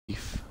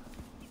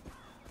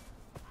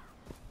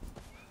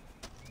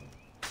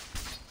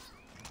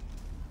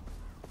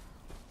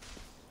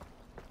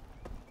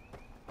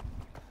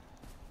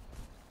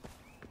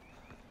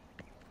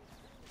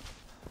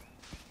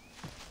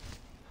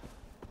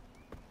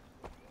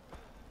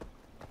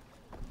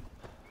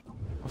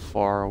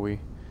far are we?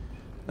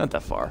 Not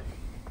that far.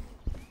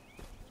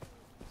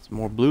 Some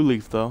more blue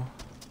leaf though.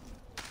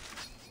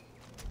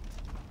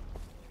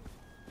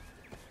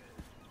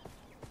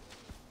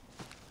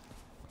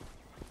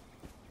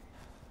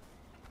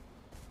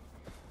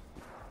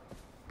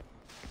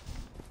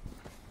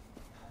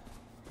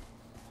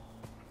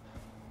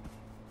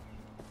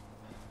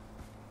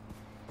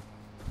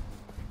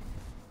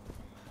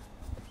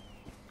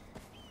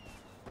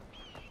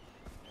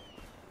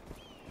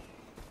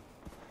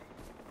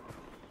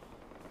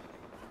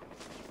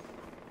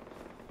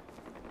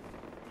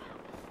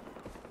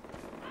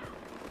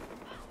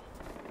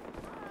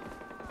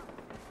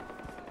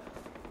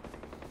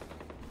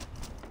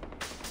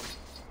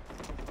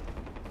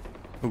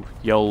 Ooh,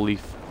 yellow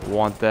leaf.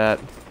 Want that.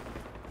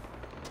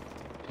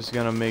 Just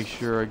gonna make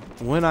sure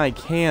when I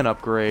can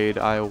upgrade,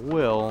 I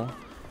will.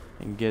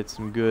 And get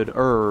some good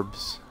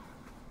herbs.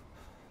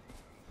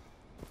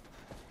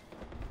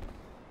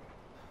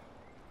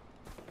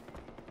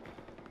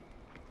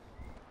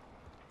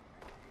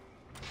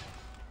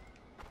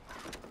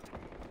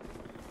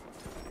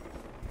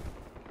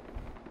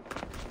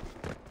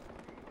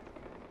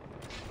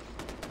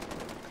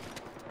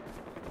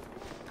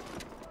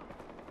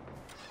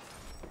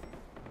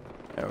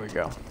 There we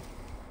go.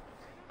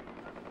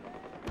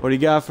 What do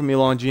you got for me,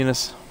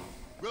 Longinus?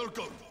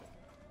 Welcome.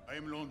 I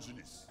am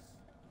Longinus.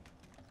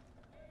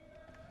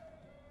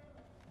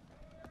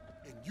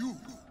 And you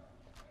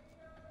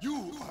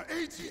are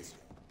atheist.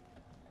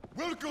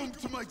 Welcome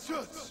to my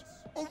church.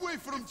 Away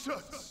from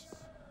church.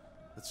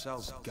 That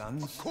sells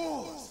guns? Of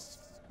course.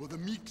 For the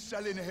meek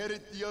shall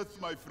inherit the earth,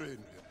 my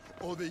friend.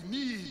 All they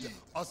need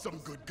are some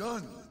good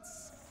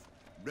guns.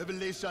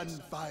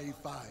 Revelation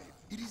 5:5.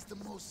 It is the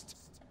most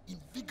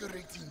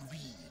invigorating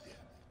read.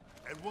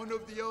 And one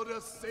of the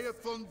elders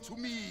saith unto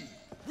me,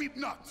 weep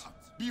not.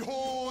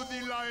 Behold,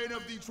 the Lion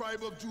of the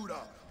tribe of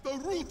Judah, the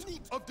root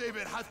of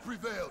David, hath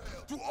prevailed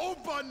to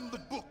open the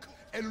book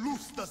and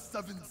loose the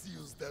 7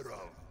 seals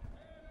thereof.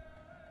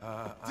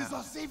 It is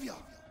our Savior.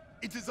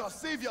 It is our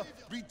Savior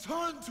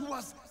returned to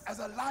us as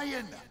a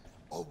lion,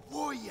 a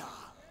warrior.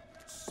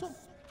 So,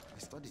 I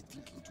started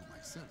thinking to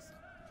myself,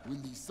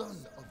 when the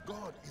Son of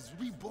God is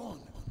reborn,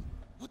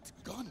 what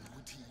gun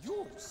would he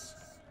use?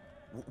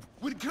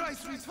 When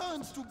Christ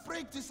returns to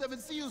break the 7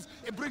 seals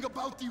and bring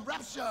about the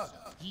rapture,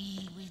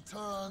 he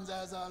returns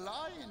as a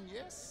lion,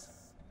 yes?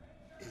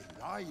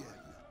 A lion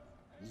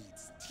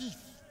needs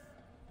teeth.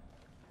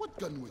 What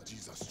gun would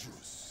Jesus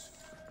choose?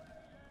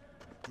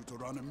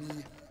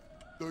 Deuteronomy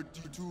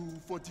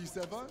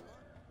 32:47?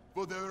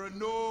 For there are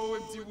no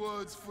empty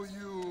words for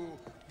you,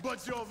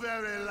 but your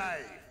very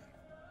life.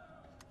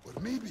 Or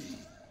maybe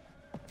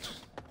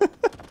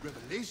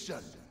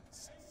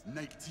Revelations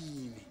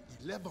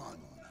 19:11.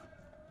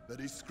 The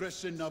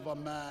discretion of a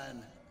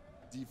man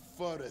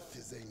deferreth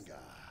his anger.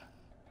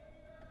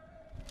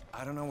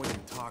 I don't know what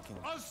you're talking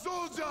about. A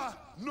soldier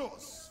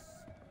knows.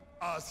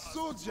 A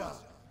soldier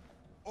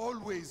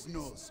always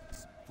knows.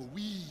 For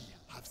we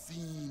have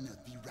seen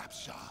the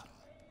rapture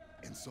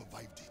and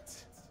survived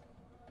it.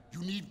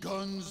 You need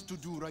guns to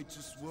do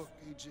righteous work,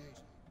 AJ.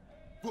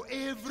 For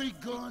every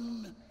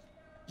gun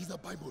is a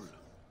Bible.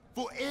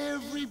 For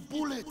every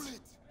bullet,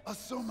 a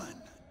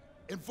sermon.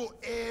 And for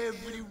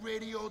every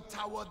radio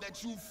tower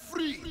that you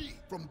free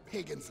from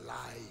pagans'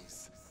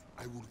 lies,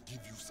 I will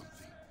give you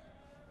something.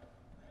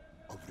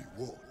 A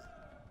reward.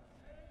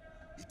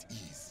 It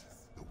is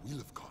the will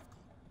of God.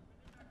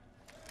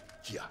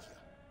 Here.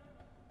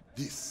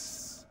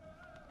 This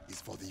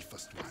is for the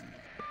first one.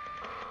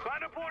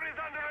 Vanderport is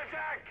under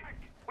attack!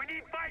 We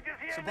need fighters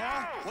here Sabah,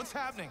 now! what's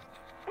happening?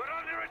 We're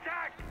under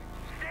attack!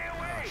 Stay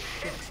away!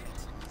 Send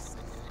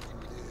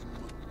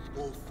them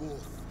all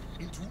forth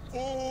into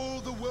all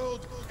the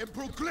world and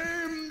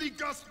proclaim the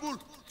gospel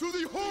to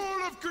the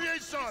whole of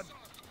creation!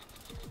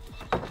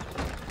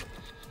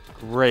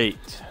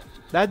 Great.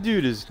 That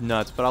dude is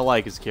nuts, but I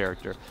like his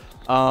character.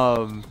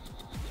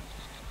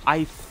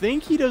 I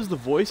think he does the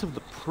voice of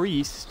the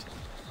priest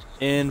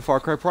in Far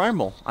Cry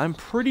Primal. I'm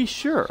pretty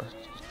sure.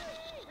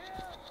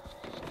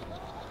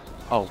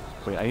 Oh,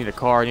 wait, I need a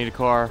car, I need a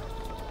car.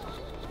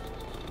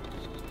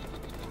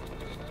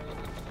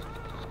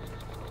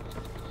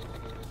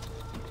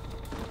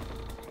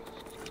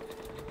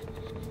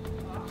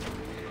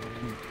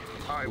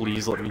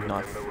 Please let me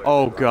not.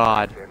 Oh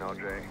God.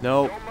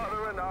 No. Your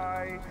mother and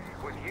I,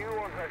 with you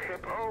on her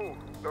hip, oh,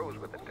 those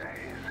were the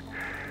days.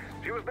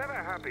 She was never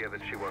happier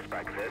than she was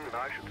back then, and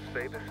I should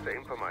say the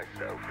same for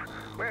myself.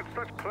 We had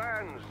such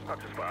plans,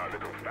 not just for our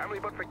little family,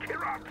 but for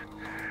Kirat.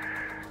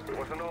 It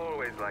wasn't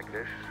always like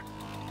this.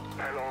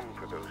 I long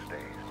for those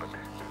days, but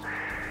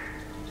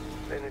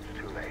then it's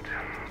too late.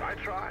 I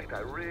tried, I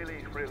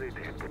really, really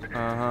did, but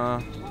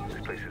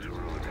this place is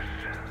ruinous.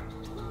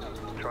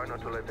 Try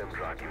not to let them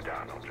drag you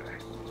down, Andre.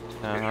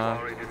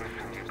 Ishwari didn't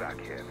send you back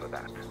here for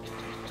that.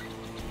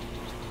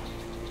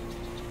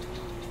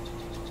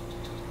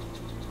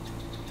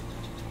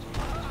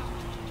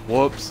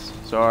 Whoops.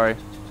 Sorry.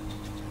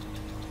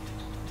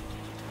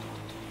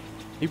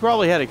 He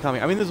probably had it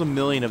coming. I mean, there's a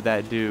million of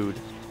that dude.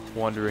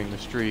 wandering the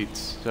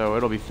streets, so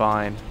it'll be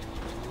fine.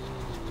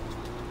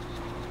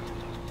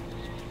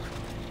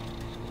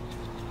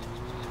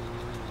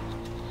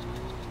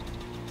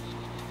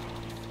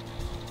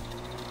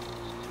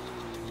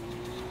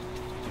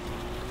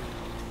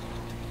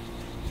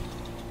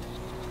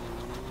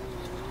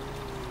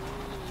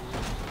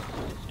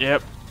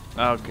 Yep.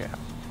 Okay.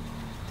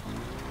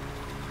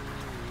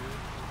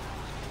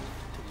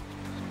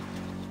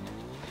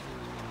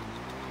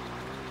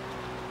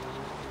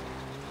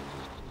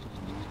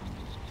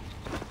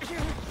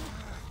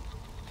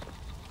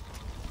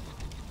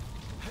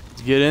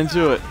 Let's get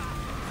into it.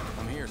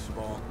 I'm here,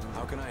 Sabal.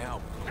 How can I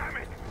help? Damn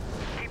it!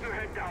 Keep your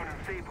head down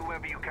and save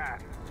whoever you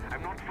can.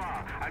 I'm not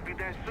far. I'll be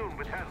there soon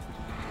with help.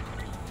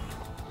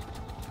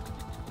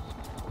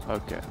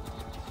 Okay.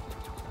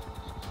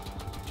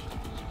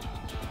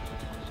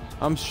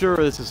 I'm sure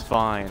this is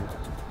fine.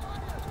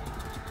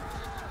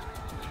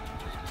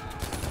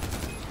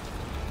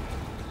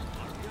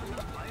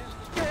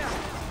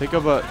 Pick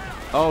up a...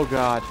 Oh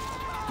god.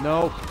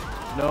 Nope.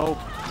 Nope.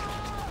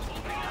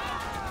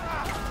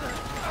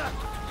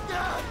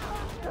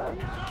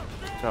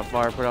 Put out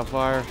fire, put out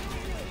fire.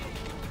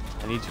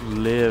 I need to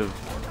live.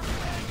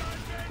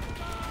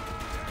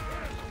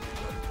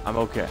 I'm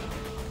okay.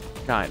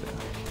 Kinda.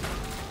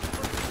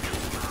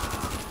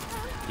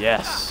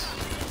 Yes.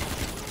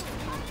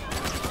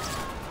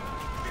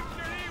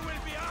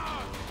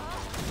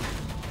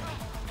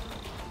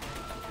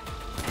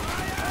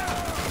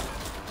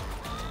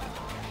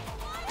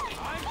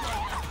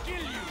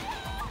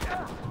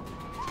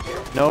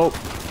 Nope.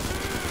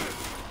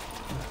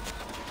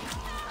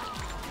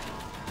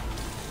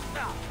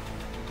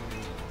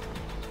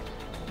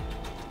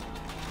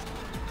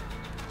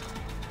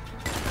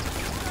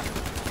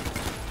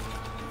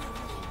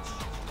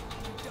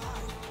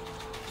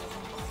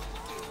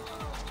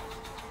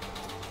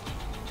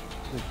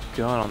 The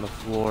gun on the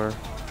floor.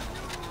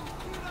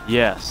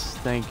 Yes,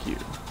 thank you.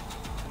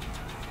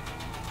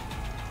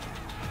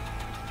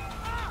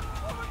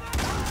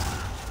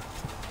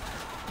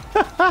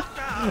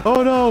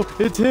 Oh no,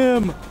 it's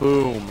him!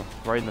 Boom.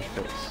 Right in the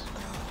face.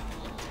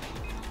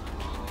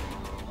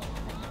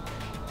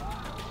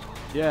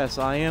 Yes,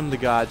 I am the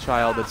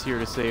godchild that's here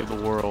to save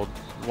the world.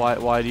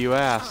 Why do you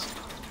ask?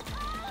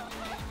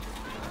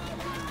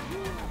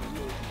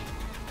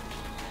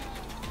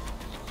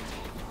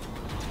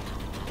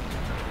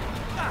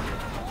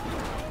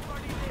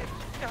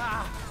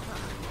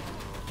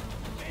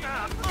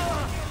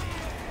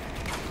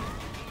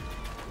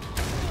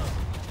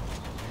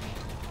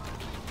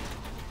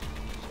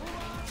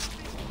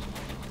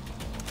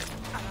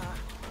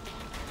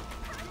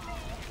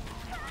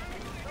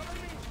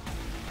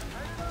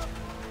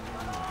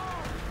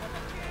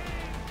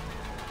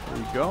 Where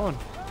you going?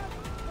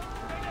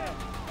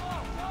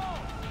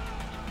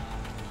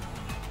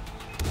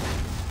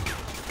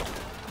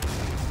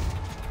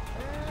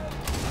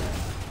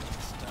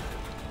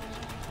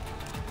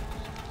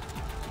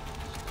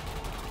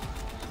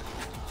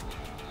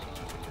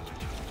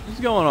 He's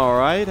going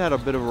alright. Had a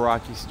bit of a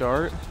rocky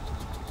start.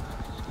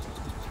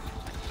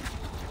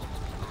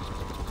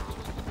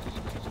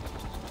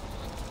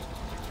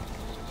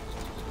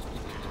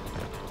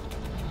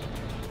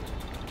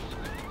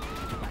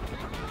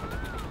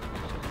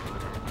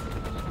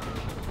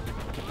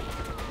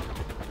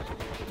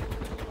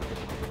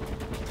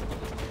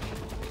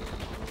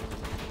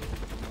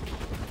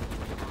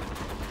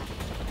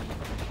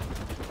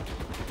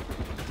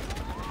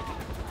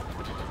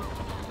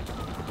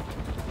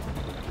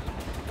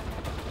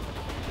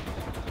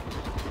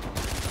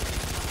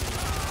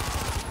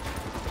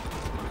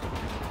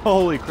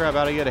 Holy crap,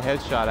 how'd I get a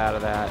headshot out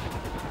of that?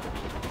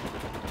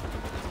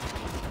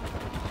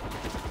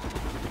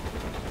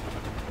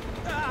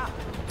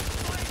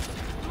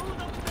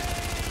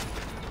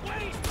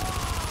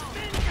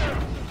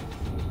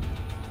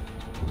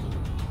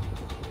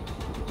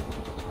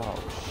 Oh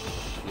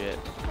shit.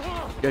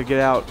 Gotta get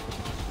out.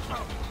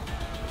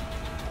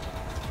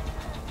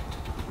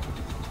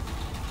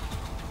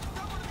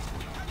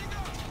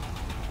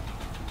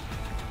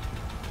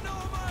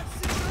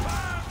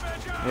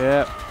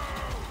 Yep.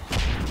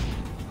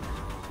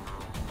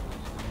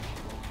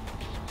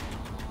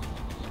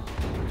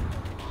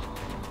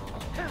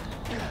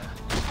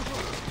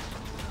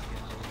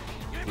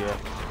 Yeah.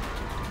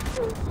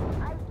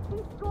 I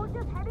see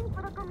soldiers heading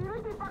for the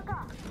community bunker.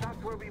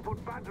 That's where we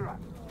put Badra.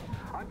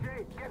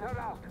 Ajay, get her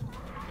out.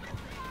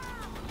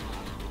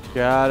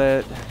 Got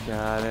it.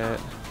 Got it.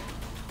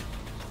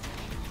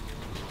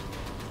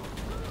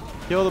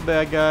 Kill the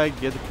bad guy,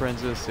 get the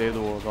princess, save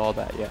the world, all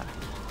that, yeah.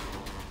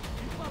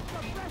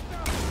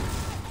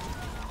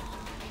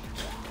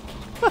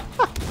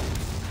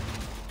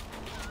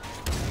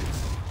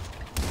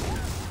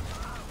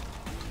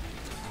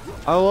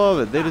 I love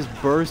it. They just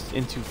burst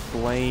into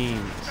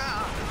flames.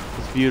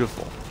 It's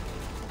beautiful.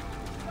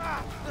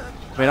 I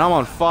mean, I'm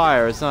on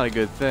fire. It's not a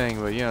good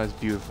thing, but, you know, it's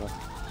beautiful.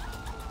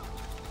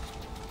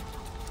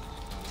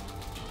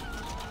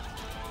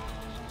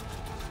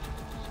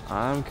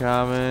 I'm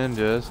coming.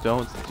 Just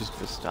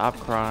stop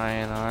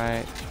crying,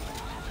 alright?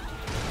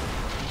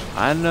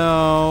 I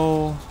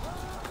know.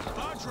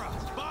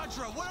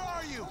 Badra, where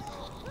are you?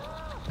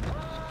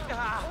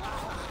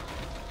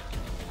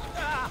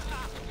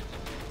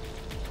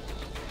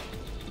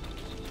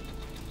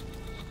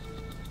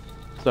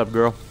 What's up,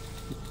 girl?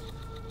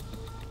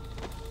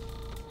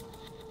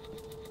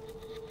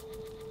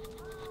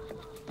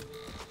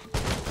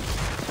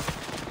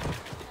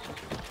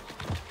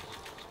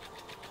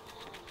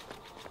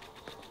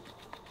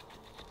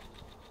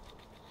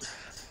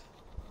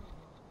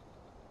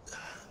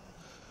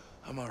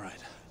 I'm all right.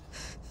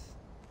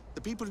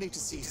 The people need to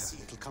see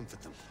her. It'll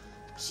comfort them.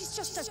 She's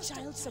just a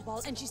child,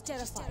 Sabal, and she's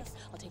terrified.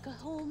 I'll take her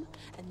home,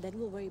 and then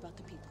we'll worry about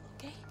the people,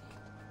 okay?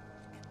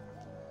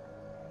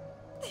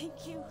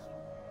 Thank you.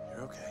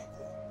 You're okay.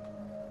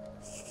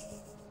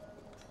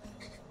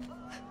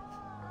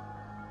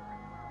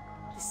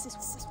 This is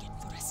what we get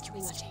for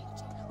rescuing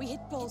Ajay. We hit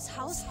Paul's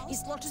house, he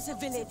slaughters a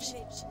village.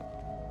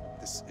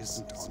 This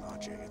isn't on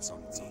Ajay, it's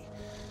on me.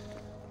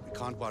 We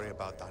can't worry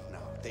about that now.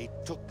 They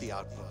took the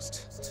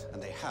outpost,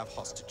 and they have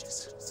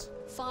hostages.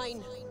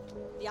 Fine.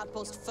 The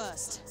outpost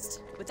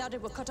first. Without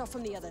it, we're cut off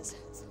from the others.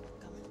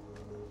 Come.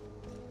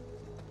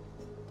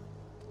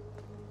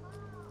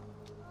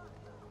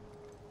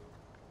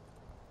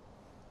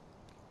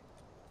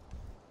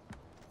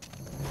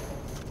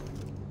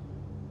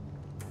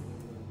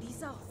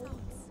 These are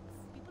homes.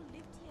 People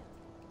lived here.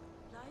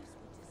 Lives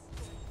were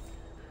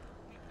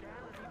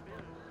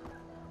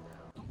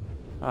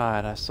destroyed.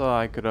 Alright, I saw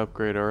I could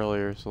upgrade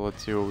earlier, so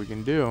let's see what we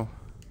can do.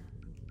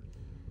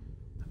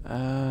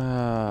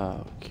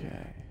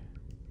 Okay.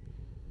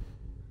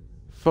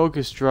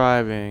 Focus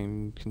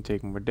driving can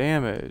take more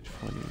damage.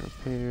 Flooding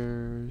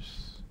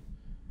repairs.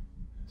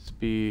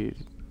 Speed.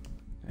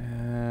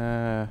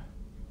 Yeah.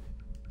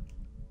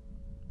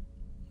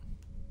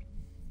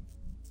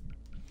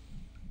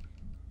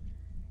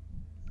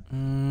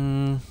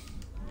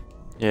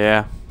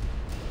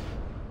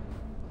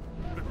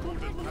 The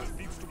golden path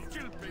needs to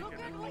kill Bacon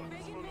at once.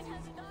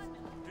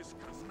 This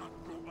cannot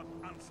go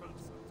unanswered.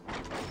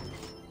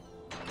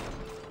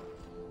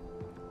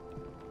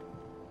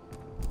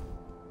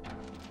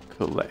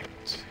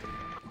 Collect.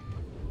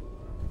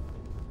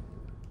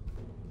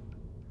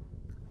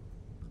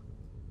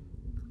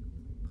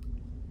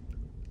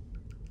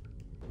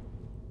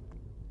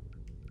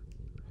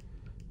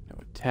 No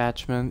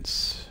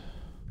attachments.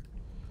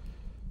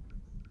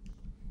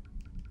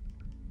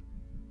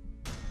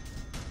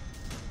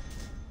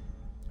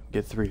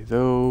 Get 3 of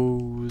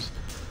those.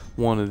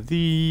 1 of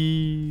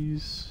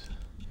these.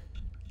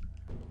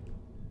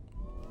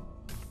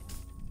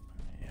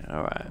 Yeah,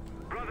 alright.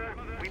 Brother,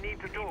 we need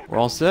to talk. We're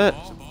all set.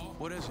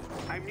 What is it?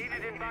 I'm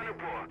needed in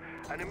Banapur,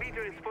 and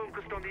Amita is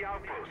focused on the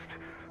outpost,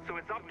 so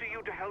it's up to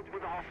you to help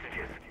with the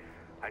hostages.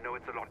 I know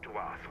it's a lot to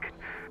ask,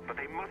 but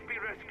they must be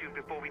rescued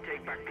before we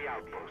take back the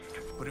outpost.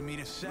 But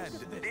Amita said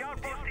that... The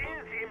outpost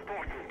is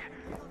important,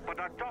 but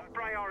our top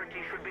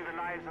priority should be the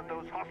lives of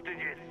those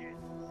hostages.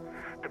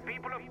 The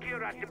people of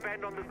Kirat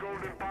depend on the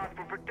Golden Path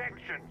for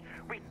protection.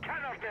 We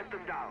cannot let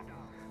them down.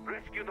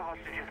 Rescue the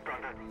hostages,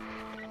 brother.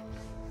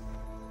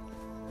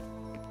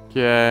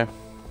 Okay.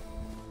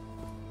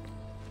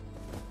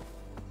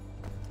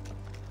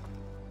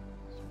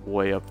 It's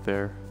way up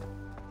there.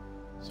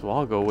 So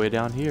I'll go way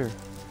down here.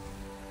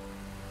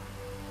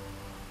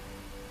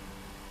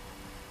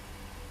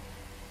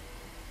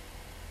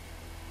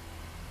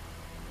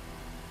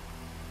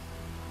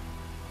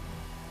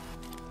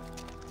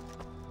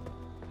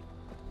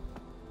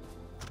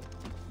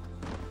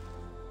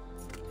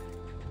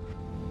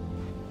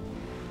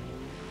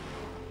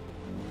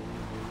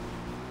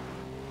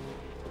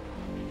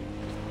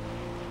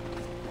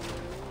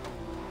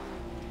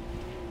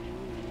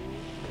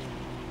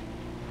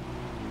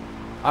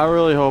 I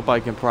really hope I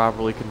can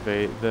properly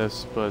convey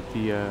this, but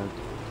the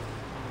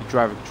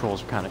driver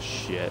controls are kind of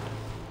shit.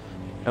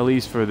 At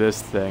least for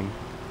this thing.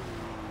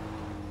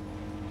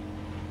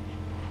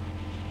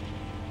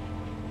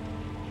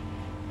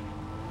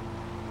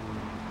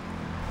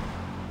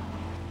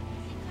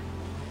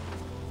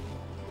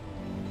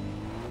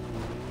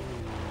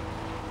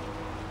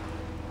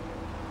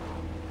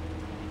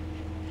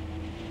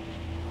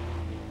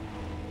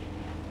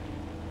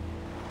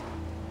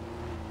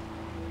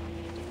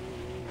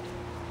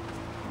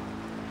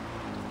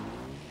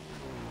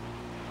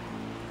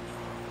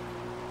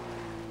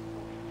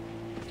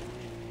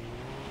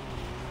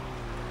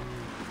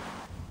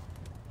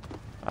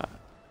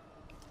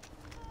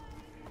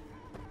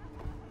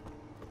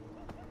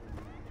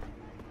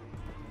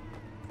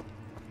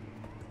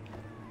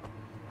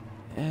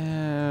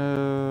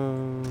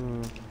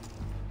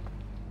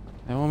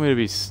 They want me to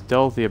be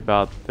stealthy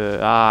about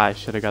the... I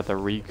should have got the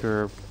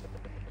recurve.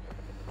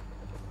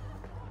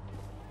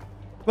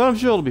 But I'm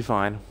sure it'll be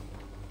fine.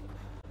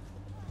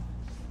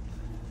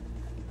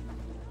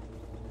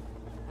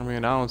 I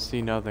mean, I don't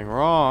see nothing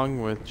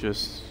wrong with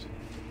just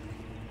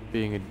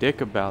being a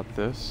dick about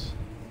this.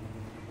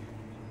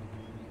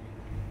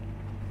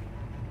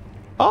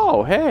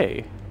 Oh,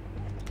 hey!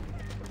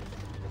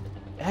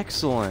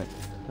 Excellent.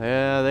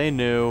 Yeah, they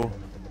knew.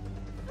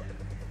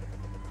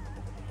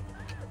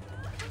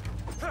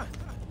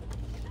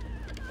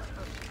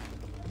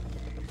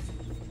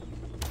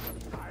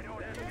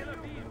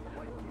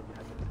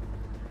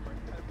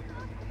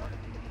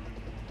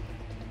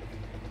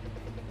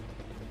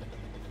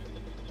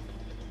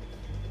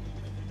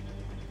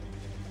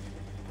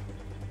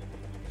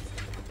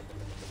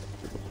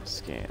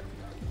 scan.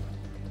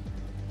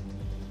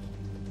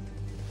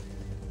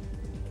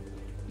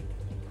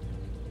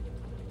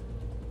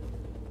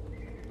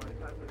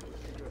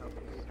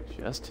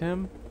 Just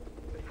him?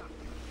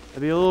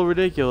 That'd be a little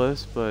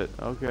ridiculous, but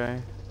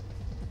okay.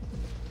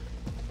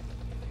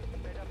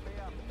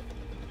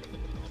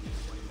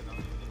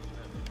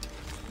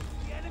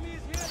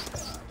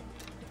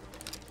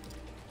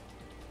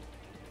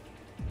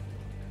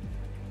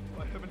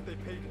 Why haven't they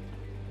paid it?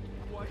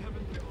 Why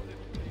haven't they already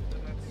paid the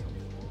ransom?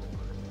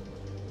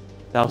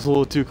 That was a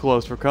little too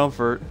close for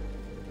comfort.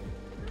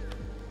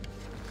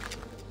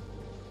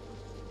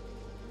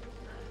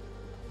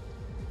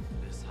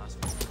 This has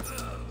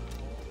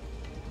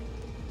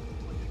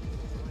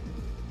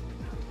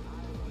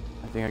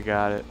I think I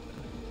got it.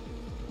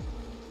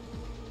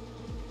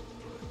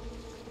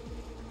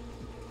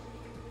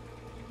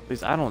 At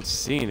least I don't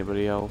see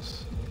anybody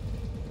else.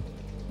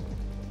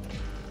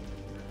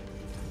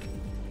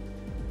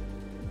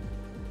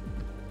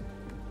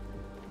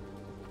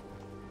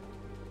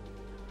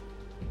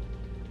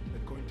 They're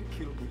going to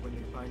kill me when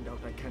they find out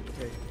I can't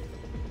pay.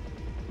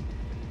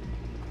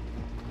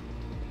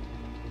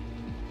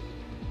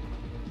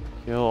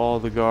 Kill all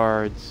the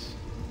guards.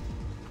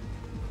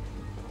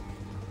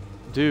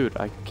 Dude,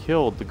 I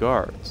killed the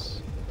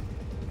guards.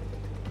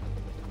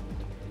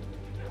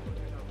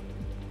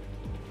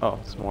 Oh,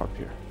 it's more up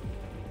here.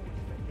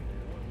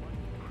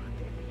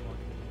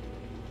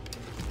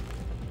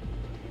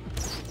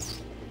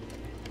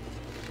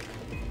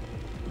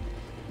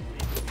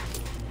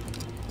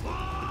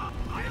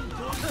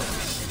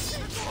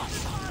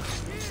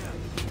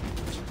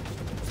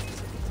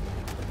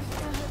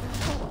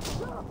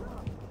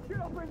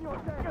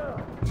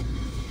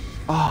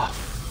 Oh,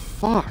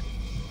 fuck.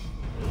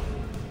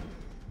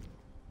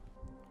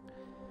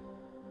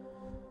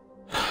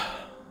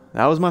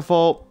 That was my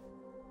fault.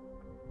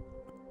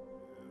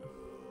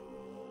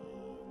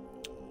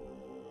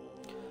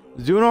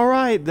 Was doing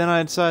alright, then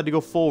I decided to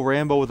go full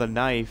Rambo with a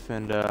knife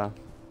and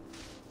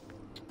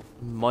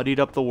muddied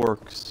up the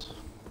works.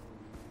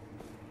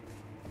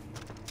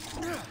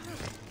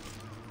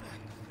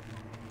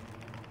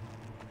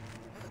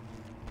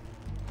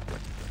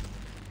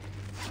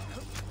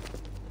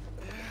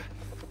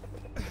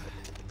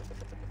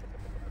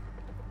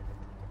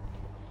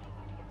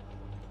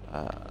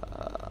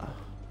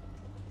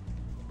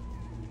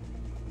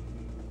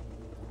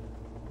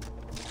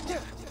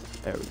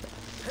 There we go.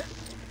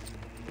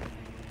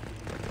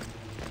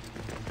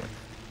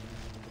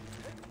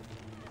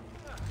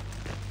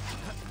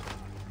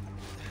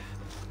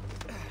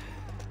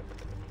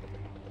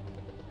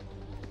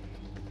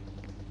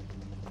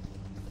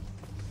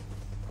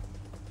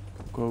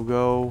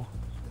 Go.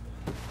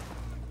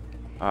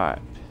 Alright.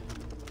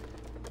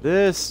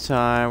 This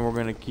time we're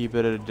gonna keep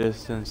it at a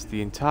distance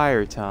the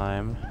entire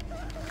time.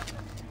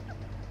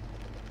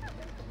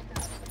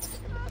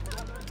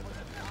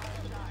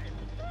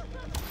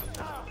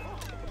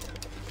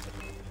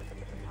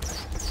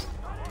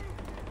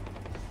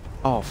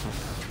 Oh,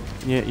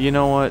 yeah, you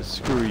know what?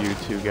 Screw you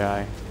two,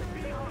 guy.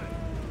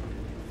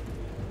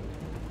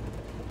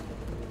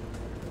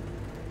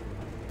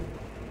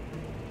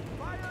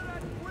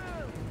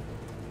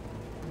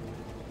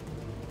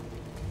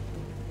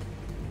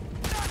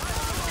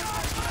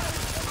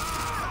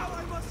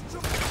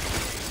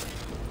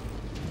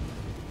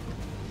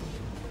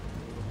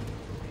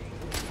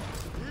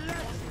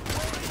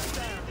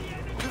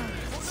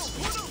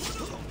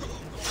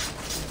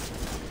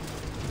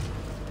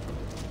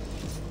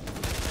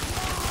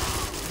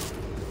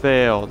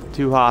 Failed.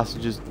 2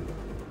 hostages.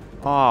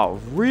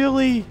 Oh,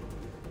 really?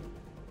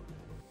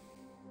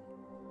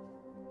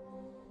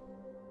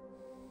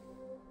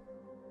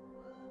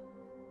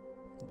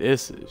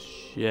 This is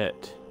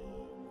shit.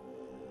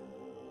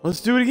 Let's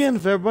do it again,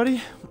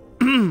 everybody.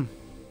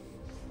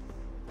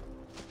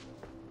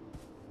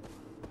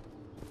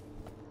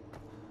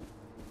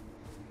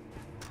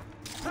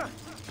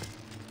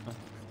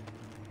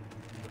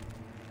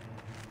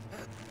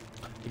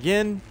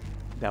 Again.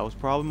 That was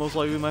probably most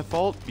likely my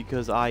fault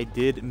because I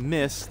did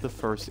miss the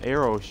first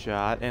arrow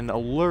shot and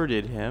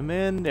alerted him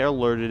and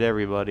alerted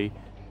everybody.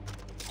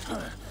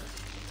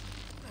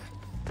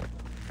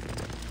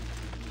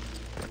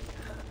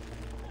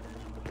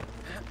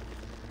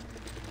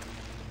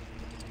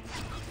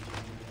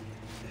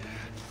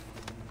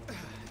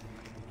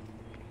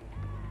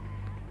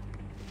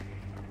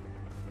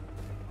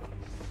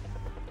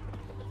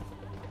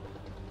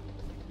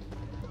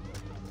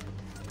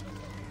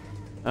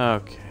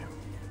 Okay.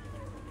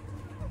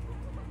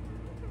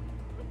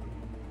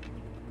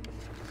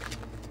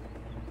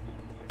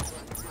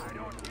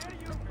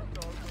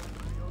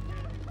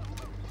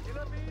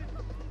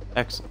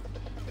 Excellent.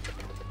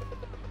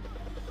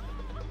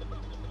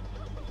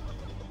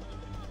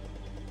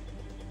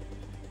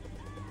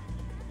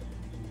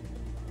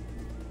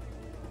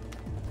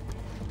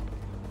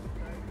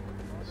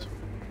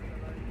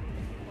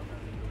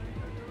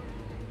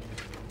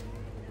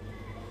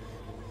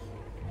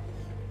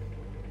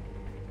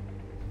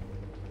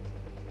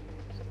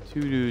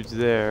 Two dudes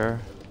there.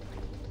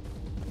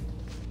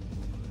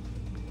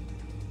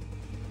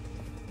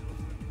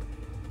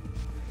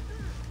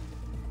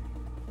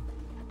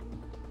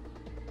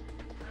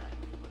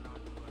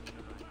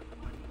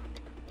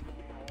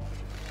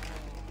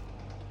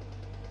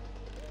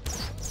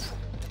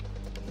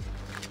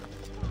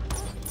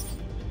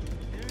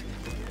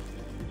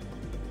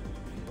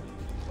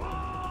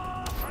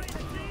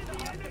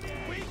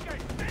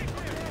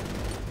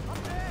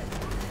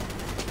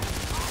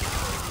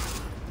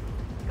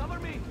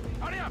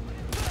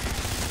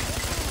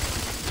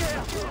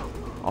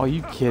 Are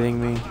you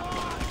kidding me?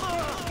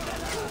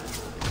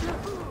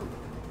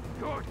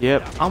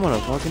 Yep, I'm gonna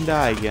fucking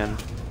die again.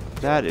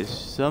 That is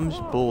some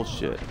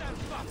bullshit.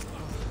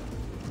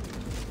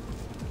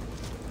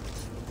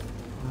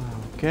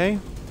 Okay.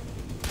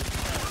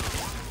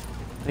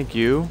 Thank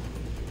you.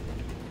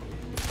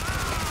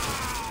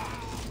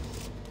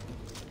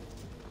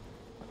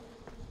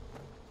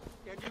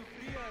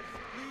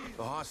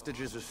 The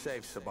hostages are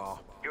safe, Sabal.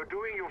 You're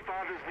doing your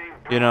father's name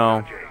proud, You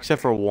know, Ajay.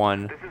 except for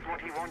one. This is what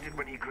he wanted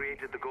when he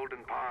created the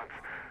Golden Path,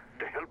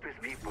 to help his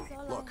people.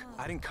 Look,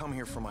 I didn't come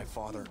here for my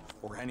father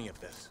or any of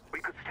this.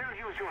 We could still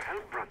use your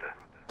help, brother.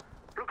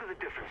 Look at the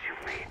difference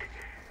you've made.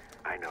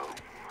 I know,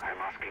 I'm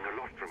asking a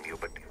lot from you,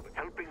 but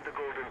helping the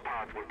Golden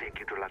Path will take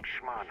you to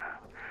Lakshmana.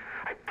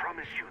 I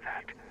promise you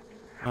that.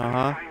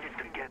 We'll find it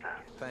together.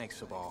 Thanks,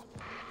 Sabal.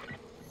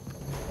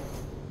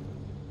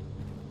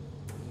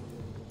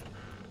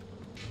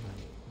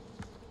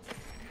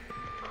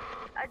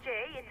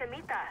 Ajay, it's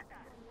Amita.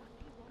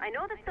 I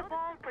know that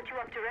Sabal put you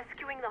up to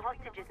rescuing the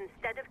hostages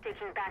instead of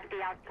taking back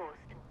the outpost.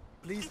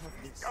 Please.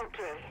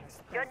 Okay,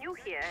 you're new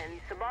here, and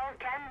Sabal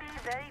can be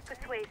very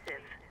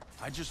persuasive.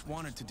 I just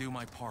wanted to do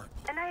my part.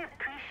 And I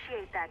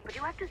appreciate that, but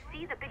you have to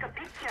see the bigger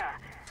picture.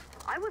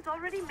 I was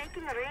already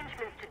making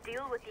arrangements to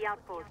deal with the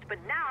outpost, but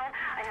now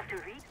I have to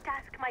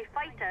retask my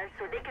fighters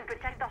so they can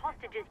protect the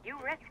hostages you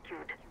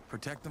rescued.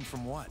 Protect them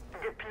from what?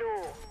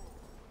 Diplo.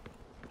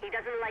 He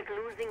doesn't like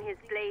losing his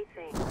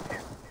playthings.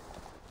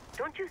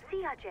 Don't you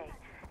see, Ajay?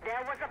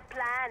 There was a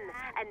plan,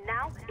 and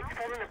now it's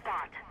fallen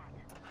apart.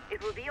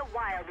 It will be a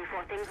while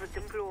before things with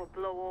Diplo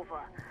blow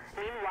over.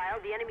 Meanwhile,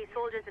 the enemy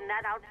soldiers in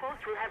that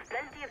outpost will have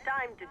plenty of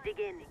time to dig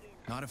in.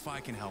 Not if I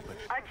can help it.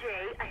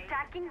 Ajay,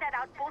 attacking that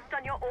outpost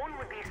on your own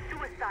would be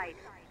suicide.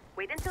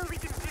 Wait until we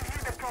can give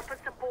you the proper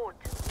support.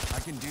 I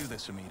can do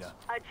this, Amita.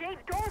 Ajay,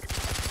 don't...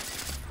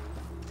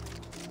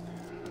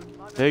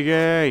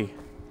 Piggy!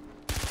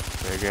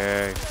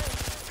 Piggy.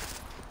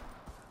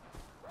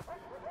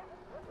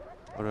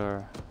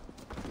 Whatever.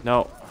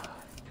 No.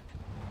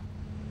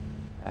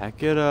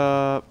 Back it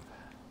up.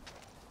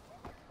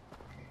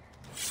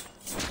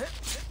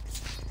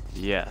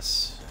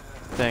 Yes.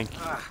 Thank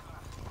you.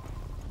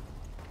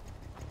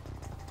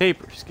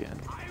 Paper skin.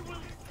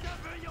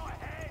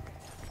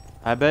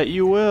 I bet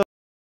you will.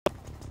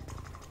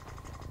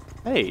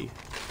 Hey.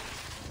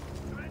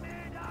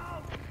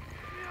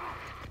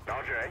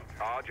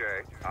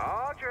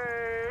 RJ.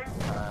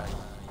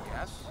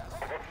 Yes?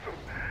 Awesome.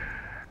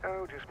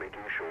 Oh, just making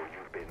sure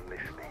you've been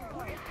listening.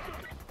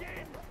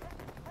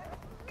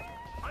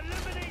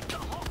 Eliminate the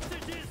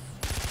hostages!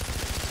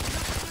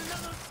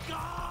 Another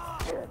scar!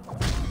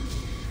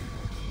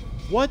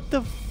 What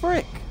the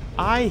frick?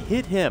 I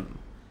hit him.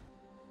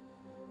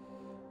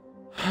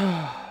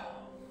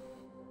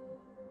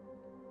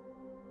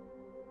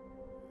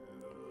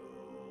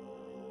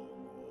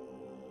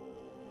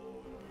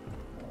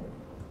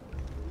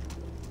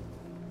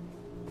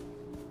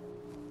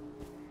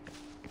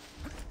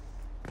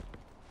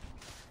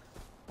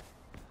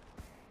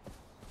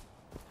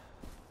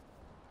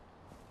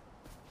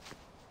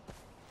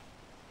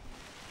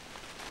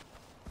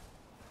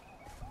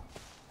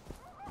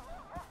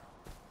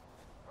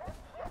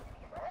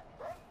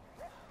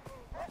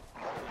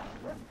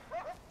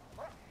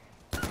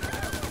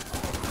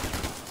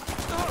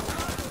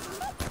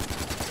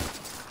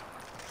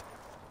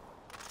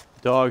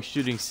 Dog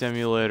Shooting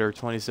Simulator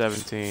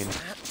 2017.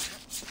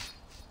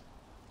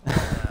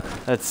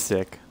 That's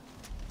sick.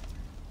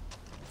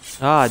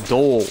 Ah,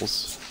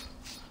 Doles.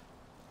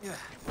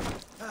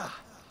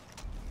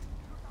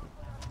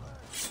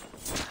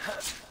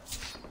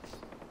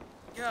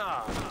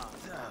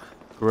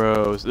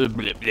 Gross. Blah,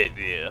 blah, blah.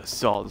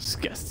 It's all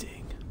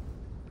disgusting.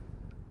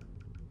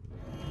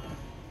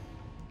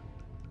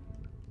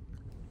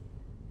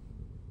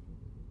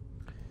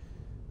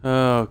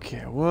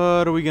 Okay,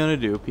 what are we gonna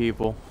do,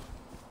 people?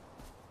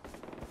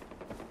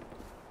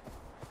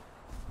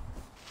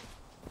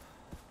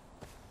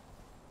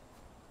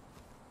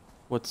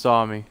 What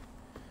saw me?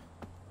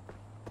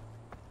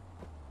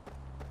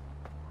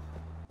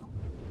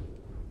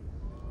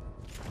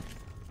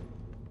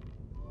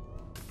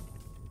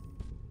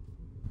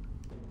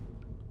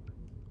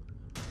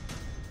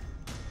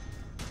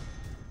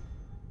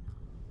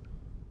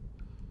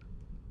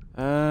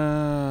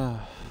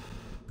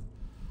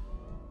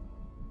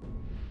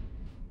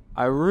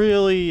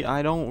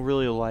 I don't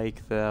really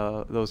like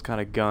those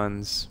kind of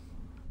guns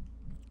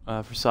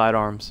for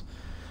sidearms.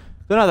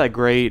 They're not that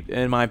great,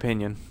 in my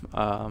opinion.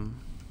 I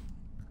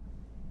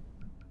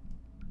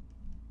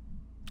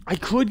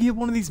could get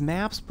one of these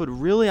maps, but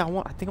really, I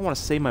think I want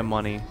to save my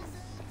money.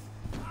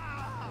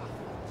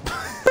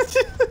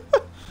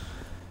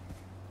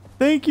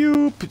 Thank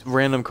you,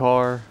 random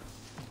car.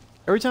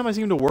 Every time I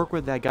seem to work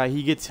with that guy,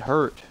 he gets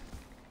hurt.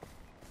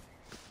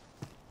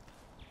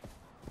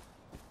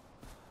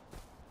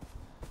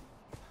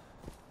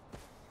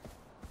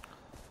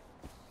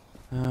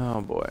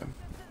 Oh boy.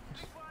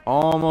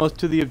 Almost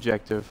to the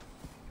objective.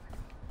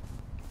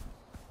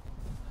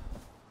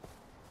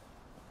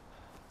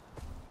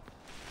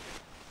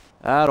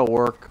 That'll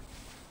work.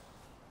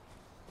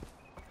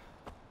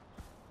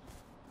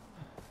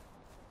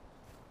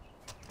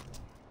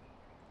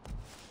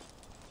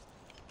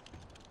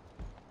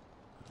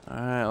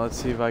 Alright, let's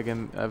see if I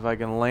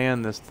can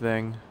land this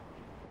thing.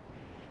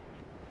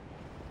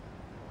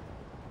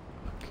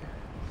 Okay.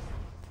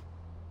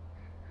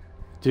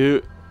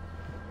 Dude,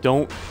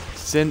 don't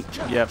send.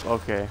 Yep,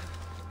 okay.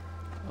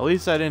 At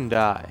least I didn't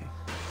die.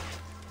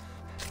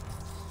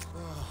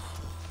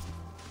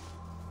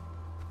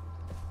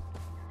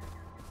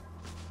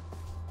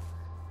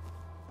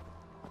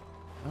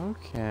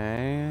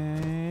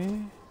 Okay.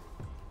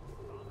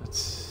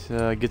 Let's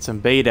get some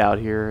bait out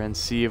here and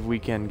see if we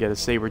can get a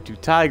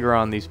saber-tooth tiger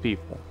on these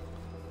people.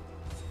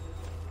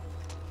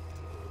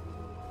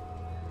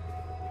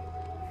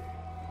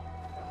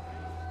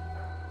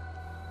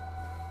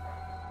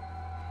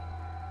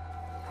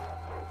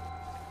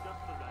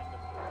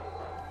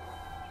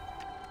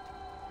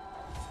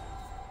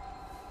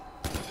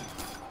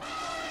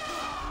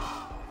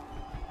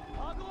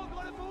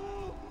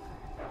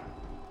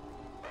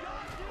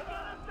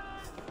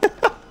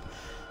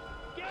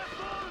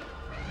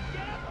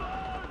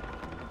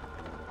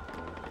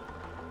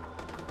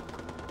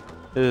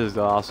 This is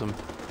awesome.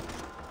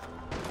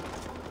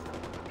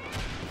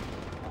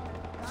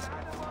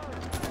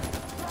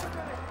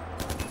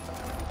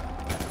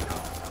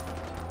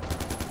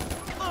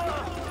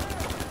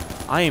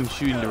 I am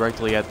shooting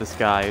directly at this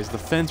guy. Is the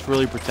fence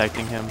really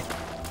protecting him?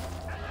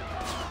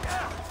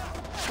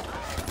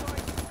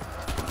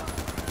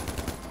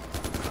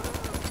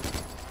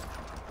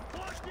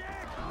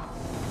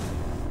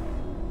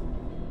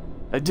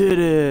 I did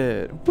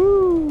it!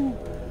 Woo!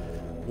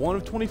 1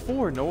 of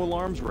 24, no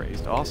alarms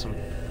raised. Awesome.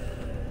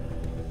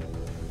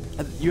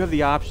 You have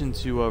the option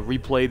to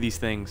replay these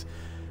things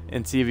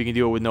and see if you can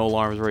do it with no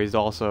alarms raised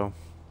also.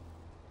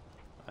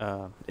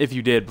 If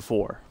you did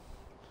before.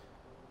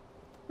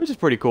 Which is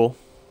pretty cool.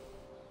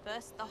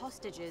 First the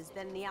hostages,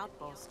 then the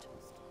outpost.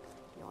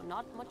 You're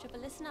not much of a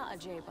listener,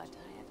 Ajay, but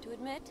I have to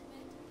admit,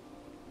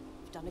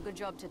 you've done a good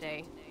job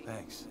today.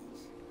 Thanks.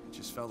 It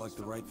just felt like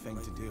the right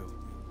thing to do.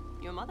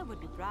 Your mother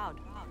would be proud.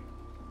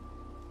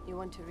 You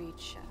want to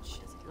reach, is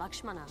it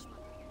Lakshmana?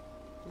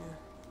 No,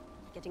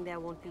 getting there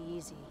won't be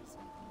easy.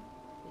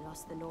 We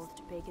lost the north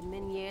to pagan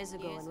many years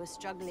ago and we're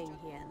struggling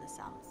here in the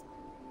south.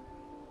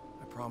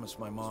 I promised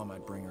my mom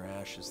I'd bring her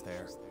ashes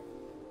there.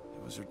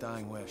 It was her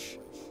dying wish.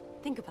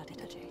 Think about it,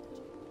 Ajay.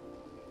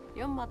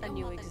 Your mother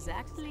knew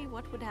exactly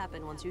what would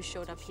happen once you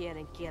showed up here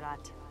in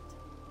Kirat.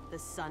 The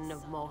son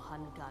of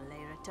Mohan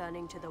Gale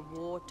returning to the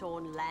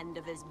war-torn land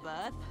of his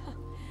birth.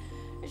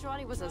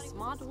 Ishwari was a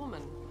smart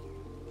woman.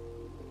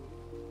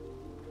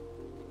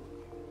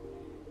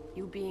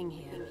 You being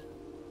here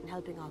and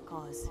helping our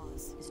cause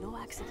is no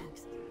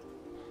accident.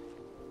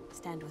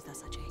 Stand with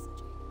us,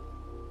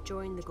 Ajay.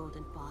 Join the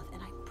Golden Path,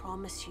 and I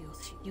promise you,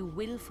 you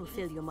will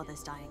fulfill your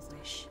mother's dying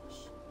wish.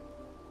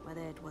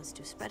 Whether it was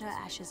to spread her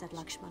ashes at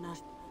Lakshmana,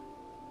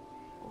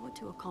 or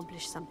to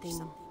accomplish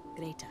something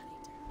greater.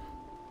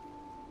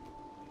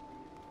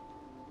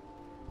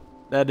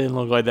 That didn't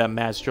look like that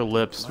matched your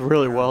lips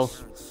really well.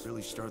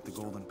 Really start the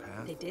Golden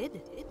Path? They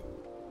did.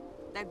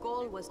 Their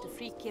goal was to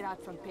free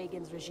Kirat from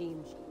Pagan's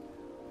regime.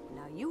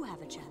 Now you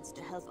have a chance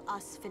to help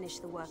us finish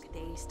the work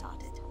they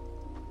started.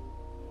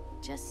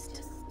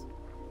 Just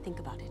think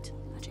about it,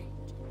 Ajay.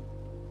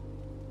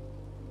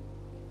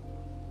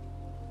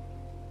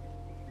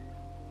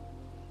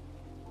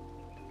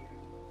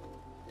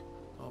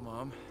 Oh,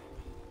 Mom.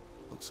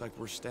 Looks like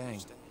we're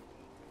staying.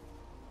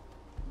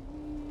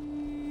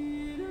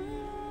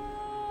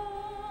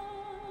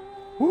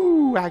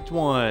 Woo! Act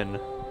 1.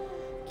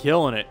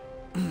 Killing it.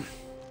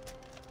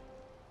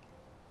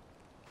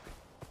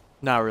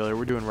 Not really,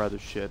 we're doing rather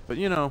shit, but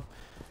you know,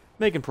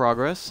 making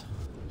progress.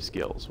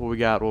 Skills. What we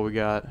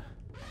got?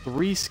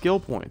 3 skill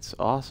points.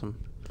 Awesome.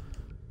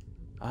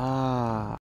 Ah.